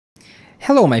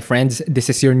Hello my friends, this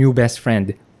is your new best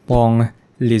friend, Pong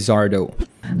Lizardo.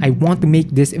 I want to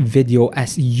make this video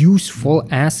as useful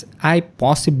as I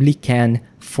possibly can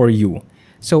for you.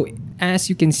 So as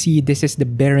you can see, this is the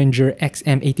Behringer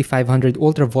XM8500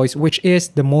 Ultravoice, which is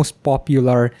the most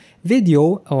popular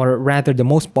video, or rather the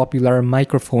most popular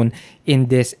microphone in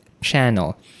this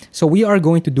channel. So we are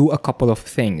going to do a couple of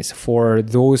things for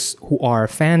those who are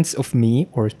fans of me,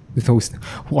 or those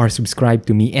who are subscribed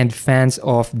to me and fans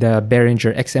of the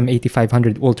Behringer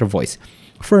XM8500 Ultravoice.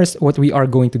 First, what we are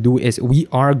going to do is we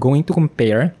are going to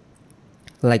compare,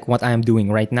 like what I am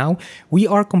doing right now. We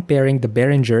are comparing the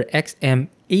Behringer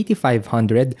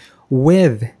XM8500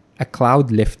 with a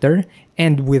CloudLifter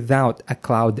and without a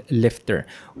CloudLifter.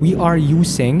 We are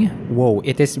using, whoa,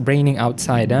 it is raining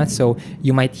outside, so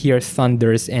you might hear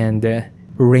thunders and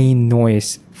rain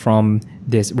noise from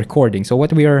this recording. So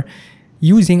what we are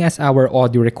using as our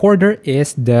audio recorder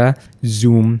is the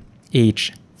Zoom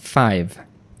H5.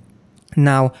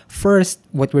 Now, first,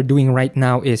 what we're doing right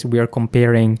now is we are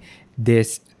comparing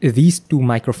these two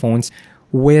microphones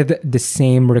with the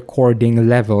same recording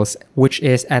levels, which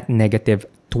is at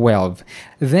 -12.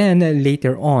 Then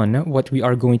later on, what we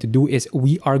are going to do is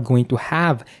we are going to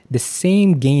have the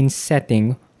same gain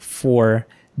setting for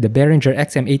the Behringer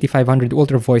XM8500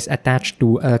 Ultravoice attached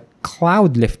to a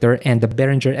CloudLifter and the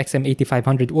Behringer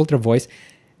XM8500 Ultravoice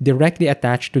directly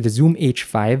attached to the Zoom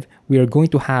H5. We are going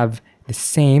to have the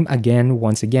same,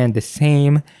 once again, the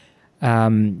same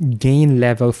gain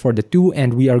level for the two,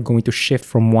 and we are going to shift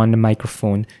from one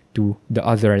microphone to the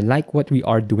other, like what we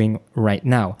are doing right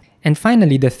now. And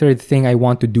finally, the third thing I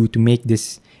want to do to make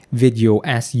this video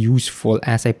as useful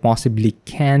as I possibly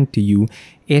can to you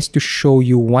is to show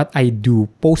you what I do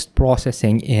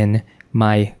post-processing in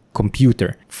my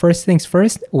computer. First things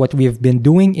first, what we've been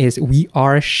doing is we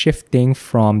are shifting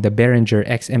from the Behringer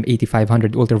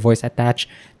XM8500 Ultravoice attached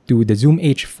to the Zoom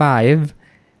H5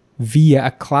 via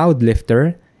a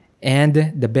CloudLifter and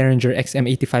the Behringer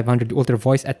XM8500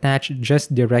 Ultravoice attached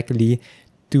just directly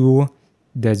to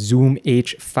the Zoom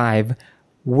H5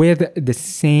 with the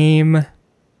same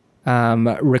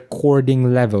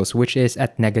recording levels, which is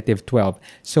at -12.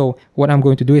 So what I'm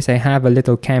going to do is I have a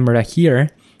little camera here.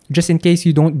 Just in case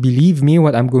you don't believe me,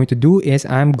 what I'm going to do is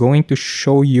I'm going to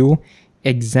show you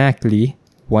exactly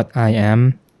what I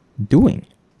am doing.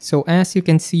 So as you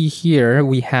can see here,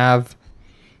 we have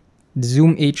the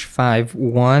Zoom H5.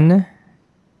 One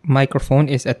microphone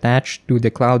is attached to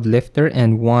the CloudLifter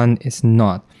and one is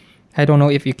not. I don't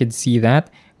know if you can see that.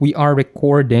 We are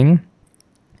recording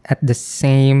at the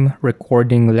same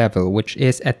recording level, which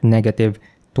is at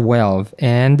 -12.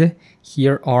 And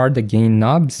here are the gain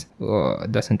knobs.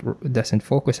 Doesn't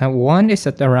focus. One is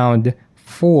at around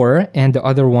 4 and the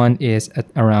other one is at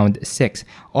around 6.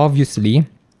 Obviously,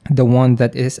 the one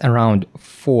that is around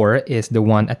 4 is the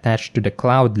one attached to the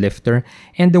CloudLifter,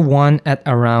 and the one at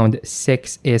around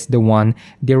 6 is the one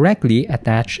directly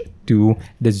attached to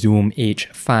the Zoom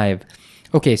H5.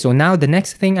 Okay, so now the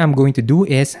next thing I'm going to do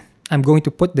is I'm going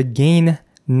to put the gain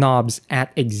knobs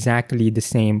at exactly the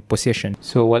same position.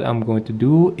 So what I'm going to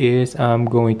do is I'm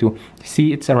going to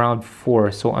see it's around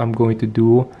 4, so I'm going to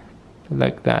do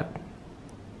like that.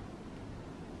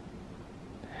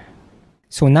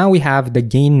 So now we have the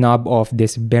gain knob of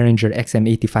this Behringer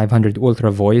XM8500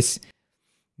 Ultravoice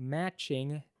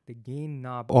matching the gain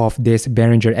knob of this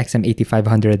Behringer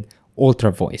XM8500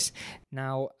 Ultravoice.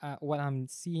 Now, what I'm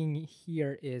seeing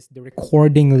here is the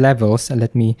recording levels.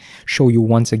 Let me show you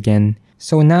once again.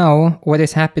 So now, what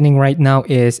is happening right now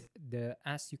is,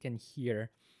 as you can hear,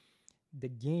 the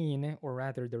gain, or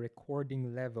rather the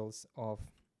recording levels of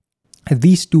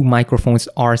these two microphones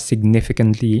are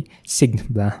significantly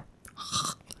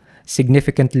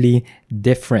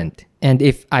different. And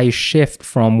if I shift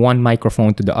from one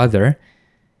microphone to the other,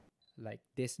 like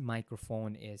this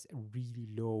microphone is really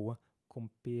low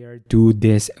compared to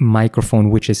this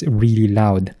microphone, which is really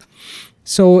loud.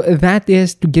 So that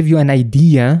is to give you an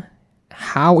idea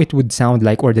how it would sound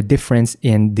like, or the difference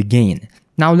in the gain.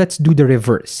 Now let's do the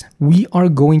reverse. We are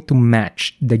going to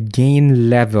match the gain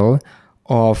level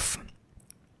of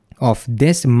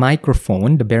this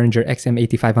microphone, the Behringer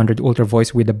XM8500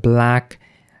 Ultravoice, with a black,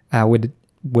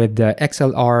 with the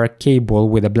XLR cable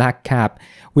with a black cap.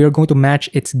 We are going to match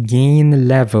its gain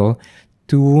level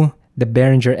to the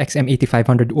Behringer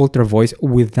XM8500 Ultravoice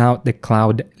without the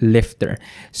CloudLifter.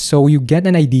 So you get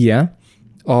an idea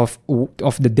of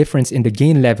the difference in the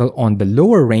gain level on the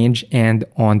lower range and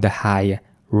on the high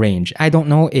range. I don't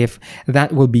know if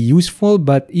that will be useful,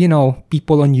 but you know,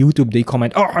 people on YouTube, they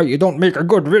comment, "Oh, you don't make a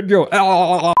good video."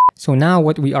 So now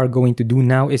what we are going to do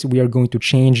now is we are going to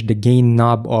change the gain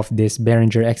knob of this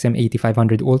Behringer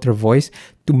XM8500 Ultravoice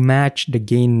to match the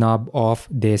gain knob of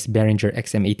this Behringer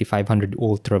XM8500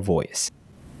 Ultravoice.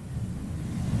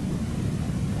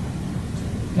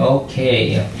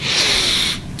 Okay.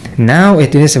 Now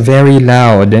it is very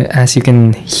loud, as you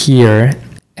can hear.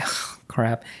 Ugh,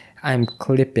 crap, I'm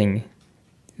clipping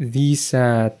these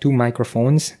two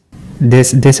microphones.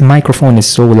 This microphone is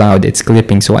so loud, it's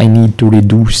clipping, so I need to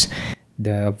reduce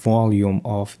the volume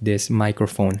of this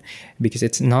microphone because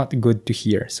it's not good to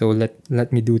hear. So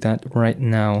let me do that right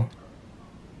now.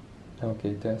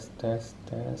 Okay, test.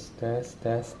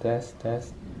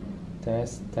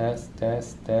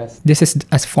 This is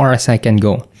as far as I can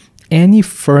go. Any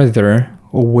further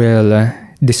will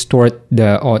distort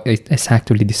the audio. It's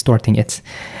actually distorting. It's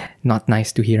not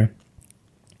nice to hear.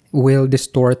 Will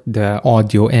distort the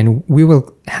audio and we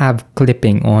will have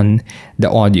clipping on the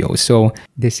audio. So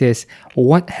this is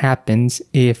what happens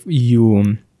if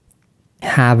you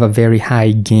have a very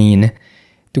high gain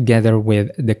together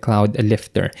with the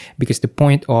CloudLifter, because the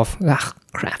point of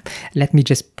crap, let me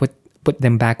just put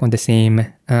them back on the same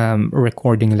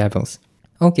recording levels.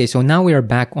 Okay, so now we are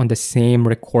back on the same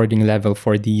recording level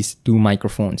for these two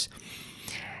microphones.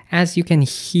 As you can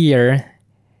hear,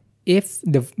 if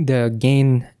the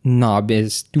gain knob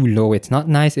is too low, it's not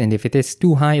nice, and if it is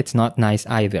too high, it's not nice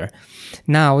either.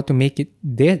 Now, to make it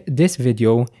this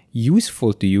video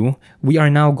useful to you, we are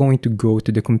now going to go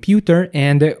to the computer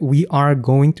and we are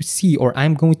going to see, or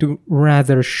I'm going to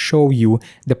rather show you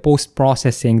the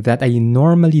post-processing that I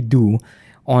normally do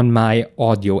on my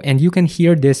audio. And you can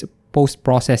hear this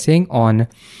post-processing on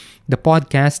the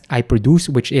podcast I produce,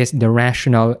 which is The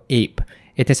Rational Ape.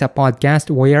 It is a podcast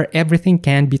where everything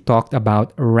can be talked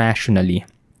about rationally.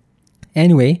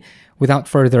 Anyway, without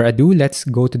further ado, let's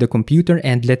go to the computer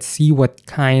and let's see what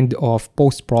kind of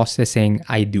post-processing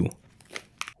I do.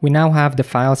 We now have the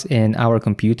files in our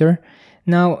computer.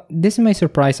 Now, this may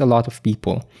surprise a lot of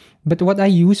people, but what I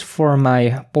use for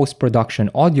my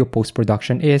post-production, audio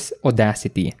post-production, is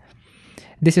Audacity.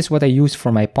 This is what I use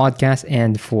for my podcast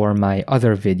and for my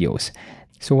other videos.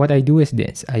 So what I do is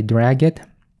this, I drag it.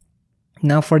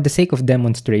 Now, for the sake of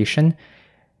demonstration,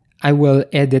 I will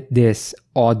edit this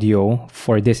audio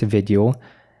for this video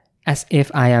as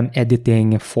if I am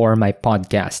editing for my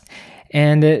podcast.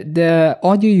 And the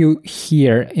audio you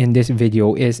hear in this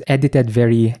video is edited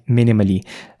very minimally.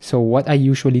 So what I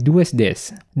usually do is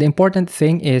this. The important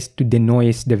thing is to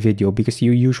denoise the video because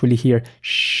you usually hear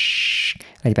shh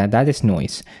like that. That is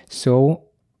noise. So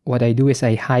what I do is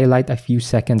I highlight a few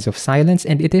seconds of silence,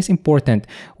 and it is important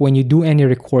when you do any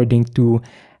recording to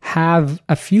have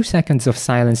a few seconds of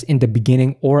silence in the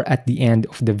beginning or at the end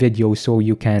of the video so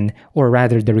you can, or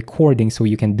rather the recording, so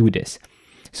you can do this.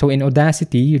 So in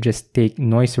Audacity, you just take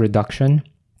noise reduction,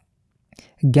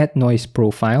 get noise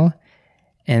profile,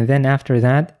 and then after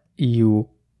that, you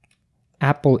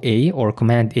Apple A or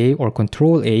Command A or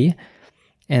Control A.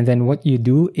 And then what you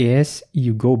do is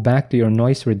you go back to your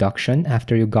noise reduction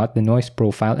after you got the noise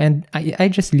profile. And I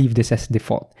just leave this as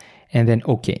default. And then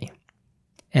OK.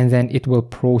 And then it will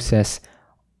process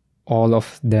all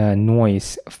of the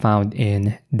noise found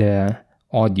in the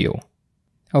audio.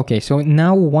 Okay, so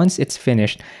now once it's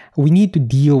finished, we need to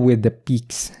deal with the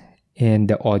peaks in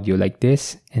the audio like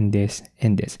this and this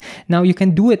and this. Now you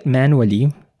can do it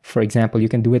manually. For example, you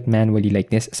can do it manually like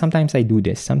this. Sometimes I do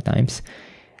this. Sometimes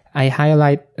I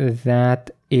highlight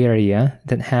that area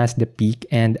that has the peak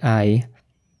and I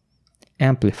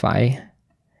amplify,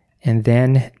 and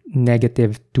then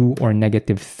 -2 or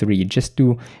 -3 just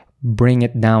to bring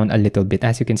it down a little bit.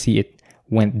 As you can see, it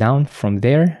went down from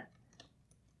there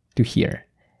to here.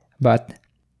 But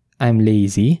I'm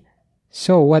lazy.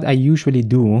 So what I usually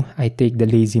do, I take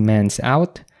the lazy man's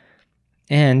out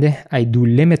and I do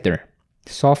limiter,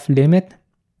 soft limit,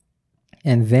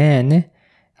 and then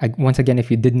once again,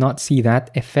 if you did not see that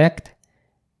effect,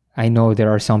 I know there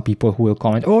are some people who will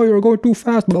comment, oh, you're going too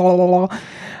fast, blah, blah, blah.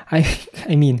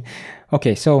 I mean,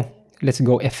 okay, so let's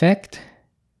go effect,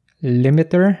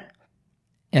 limiter,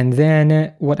 and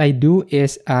then what I do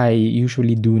is I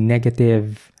usually do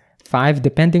 -5,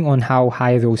 depending on how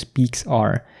high those peaks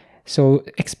are. So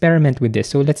experiment with this.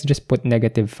 So let's just put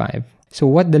 -5. So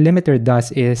what the limiter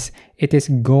does is it is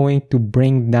going to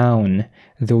bring down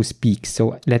those peaks.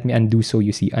 So let me undo so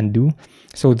you see undo.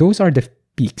 So those are the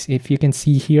peaks. If you can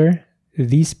see here,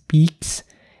 these peaks,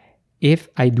 if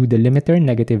I do the limiter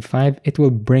 -5, it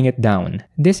will bring it down.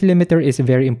 This limiter is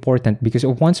very important because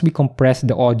once we compress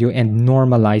the audio and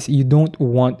normalize, you don't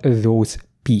want those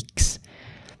peaks.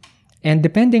 And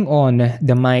depending on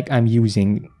the mic I'm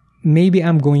using, maybe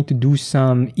I'm going to do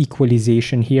some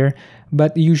equalization here,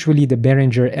 but usually the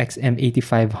Behringer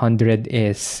XM8500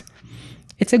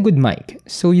 it's a good mic.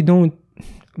 So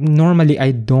normally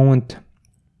I don't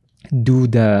do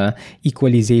the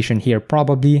equalization here.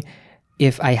 Probably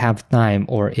if I have time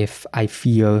or if I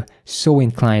feel so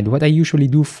inclined, what I usually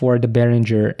do for the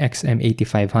Behringer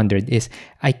XM8500 is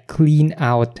I clean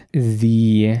out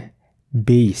the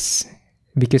bass,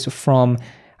 because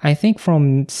I think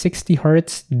from 60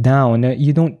 hertz down,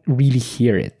 you don't really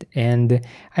hear it. And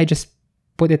I just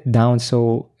put it down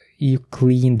so you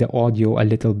clean the audio a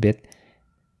little bit.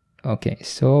 Okay,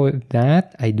 so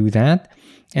I do that.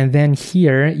 And then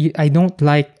here, I don't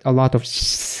like a lot of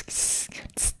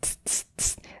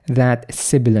that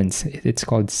sibilance. It's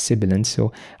called sibilance.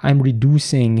 So I'm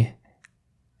reducing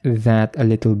that a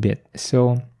little bit.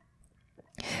 So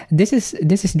this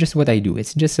is just what I do.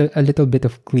 It's just a little bit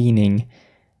of cleaning,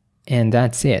 and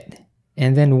that's it.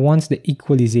 And then once the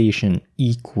equalization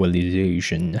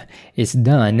is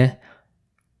done,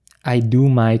 I do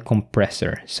my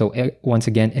compressor. So once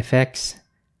again, effects,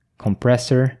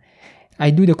 compressor.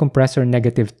 I do the compressor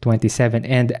 -27,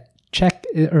 and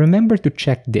remember to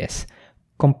check this.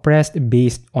 Compressed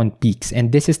based on peaks,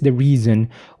 and this is the reason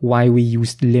why we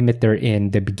used limiter in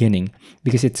the beginning,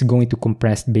 because it's going to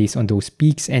compress based on those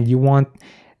peaks, and you want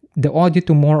the audio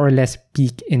to more or less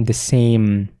peak in the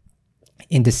same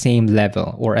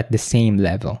level or at the same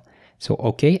level. So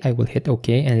okay, I will hit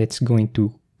okay, and it's going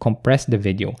to compress the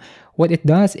video. What it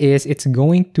does is it's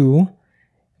going to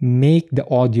make the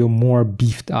audio more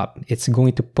beefed up. It's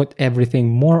going to put everything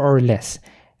more or less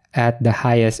at the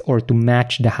highest, or to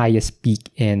match the highest peak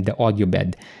in the audio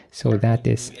bed. So that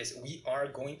is we are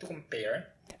going to compare.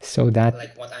 So that,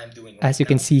 like what I'm doing right, as you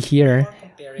can see here,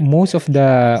 most of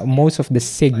the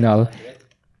signal.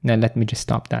 Now let me just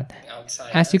stop that.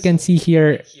 As you can see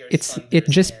here, it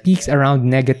just peaks around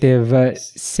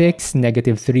 -6,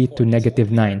 -3 to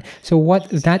 -9. So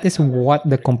that is what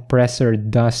the compressor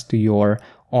does to your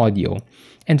audio.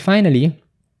 And finally,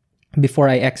 before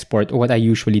I export, what I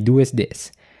usually do is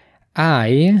this.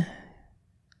 I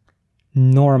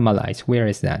normalize. Where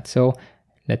is that? So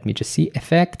let me just see,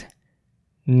 effect,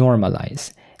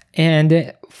 normalize.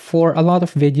 And for a lot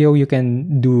of video, you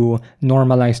can do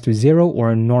normalize to 0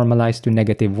 or normalize to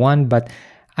 -1, but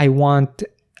I want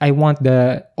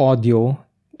the audio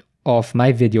of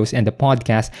my videos and the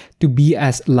podcast to be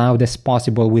as loud as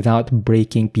possible without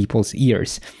breaking people's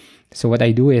ears. So what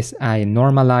I do is I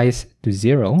normalize to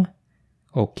 0.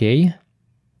 Okay.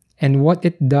 And what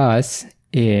it does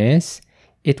is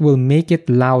it will make it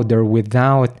louder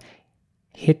without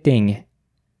hitting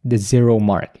the 0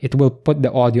 mark. It will put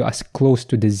the audio as close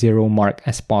to the 0 mark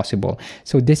as possible.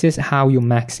 So this is how you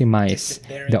maximize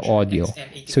the audio.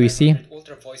 So you see,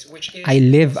 I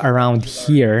live around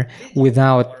here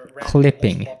without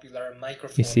clipping.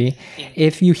 You see,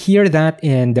 if you hear that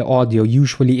in the audio,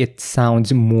 usually it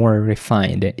sounds more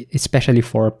refined, especially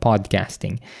for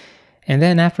podcasting. And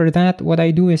then after that, what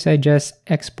I do is I just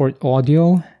export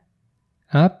audio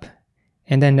up,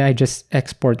 and then I just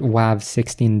export WAV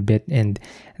 16-bit, and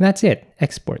that's it.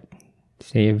 Export,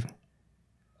 save.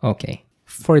 Okay.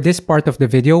 For this part of the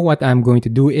video, what I'm going to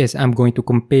do is I'm going to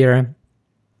compare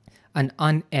an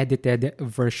unedited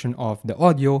version of the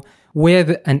audio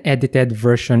with an edited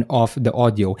version of the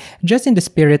audio, just in the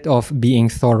spirit of being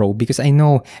thorough, because I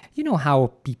know, you know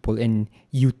how people in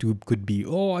YouTube could be,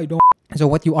 oh, I don't. So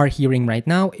what you are hearing right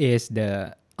now is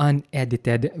the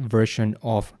unedited version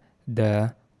of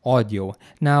the audio.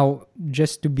 Now,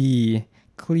 just to be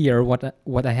clear,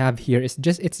 what I have here is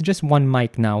it's just one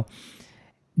mic now.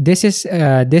 This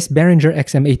Behringer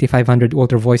XM8500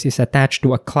 Ultravoice is attached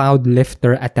to a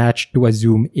CloudLifter attached to a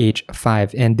Zoom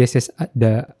H5, and this is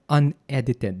the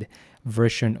unedited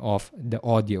version of the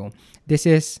audio. This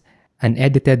is an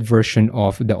edited version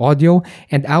of the audio,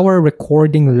 and our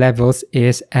recording levels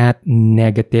is at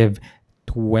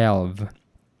 -12.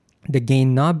 The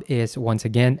gain knob is once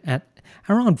again at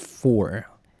around 4.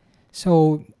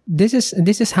 So this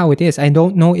is how it is. I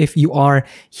don't know if you are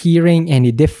hearing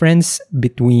any difference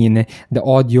between the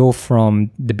audio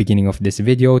from the beginning of this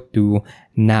video to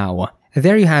now.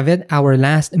 There you have it, our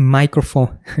last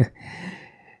microphone.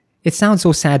 It sounds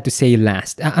so sad to say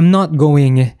last. I'm not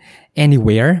going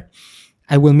anywhere.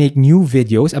 I will make new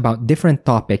videos about different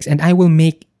topics, and I will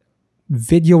make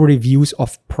video reviews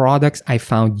of products I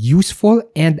found useful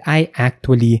and I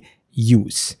actually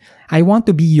use. I want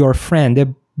to be your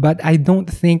friend, but I don't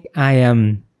think I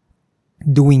am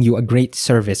doing you a great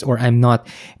service, or I'm not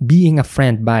being a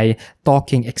friend by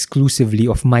talking exclusively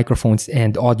of microphones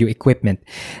and audio equipment.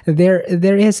 There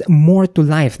is more to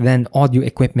life than audio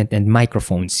equipment and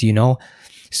microphones, you know?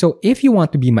 So if you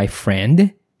want to be my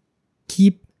friend,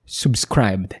 keep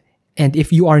subscribed. And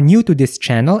if you are new to this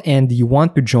channel and you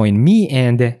want to join me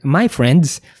and my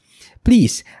friends,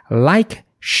 please like,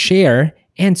 share,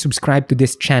 and subscribe to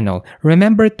this channel.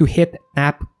 Remember to hit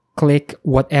tap, click,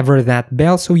 whatever that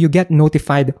bell so you get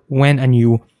notified when a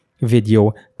new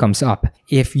video comes up.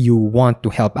 If you want to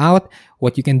help out,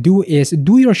 what you can do is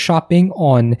do your shopping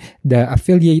on the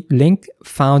affiliate link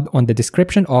found on the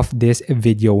description of this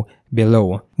video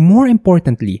below. More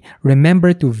importantly,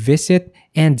 remember to visit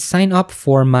and sign up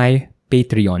for my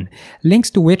Patreon, links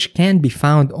to which can be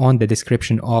found on the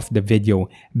description of the video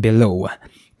below.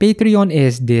 Patreon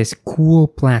is this cool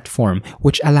platform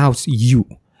which allows you,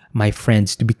 my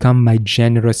friends, to become my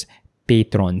generous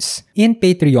patrons. In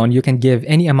Patreon, you can give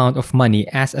any amount of money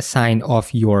as a sign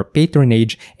of your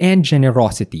patronage and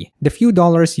generosity. The few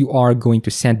dollars you are going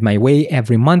to send my way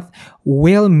every month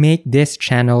will make this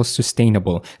channel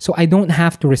sustainable, so I don't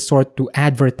have to resort to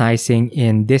advertising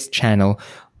in this channel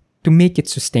to make it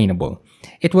sustainable.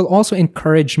 It will also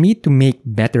encourage me to make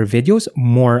better videos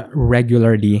more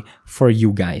regularly for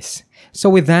you guys. So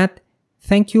with that,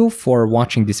 thank you for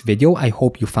watching this video. I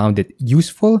hope you found it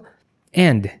useful,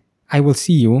 and I will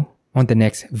see you on the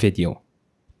next video.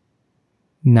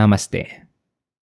 Namaste.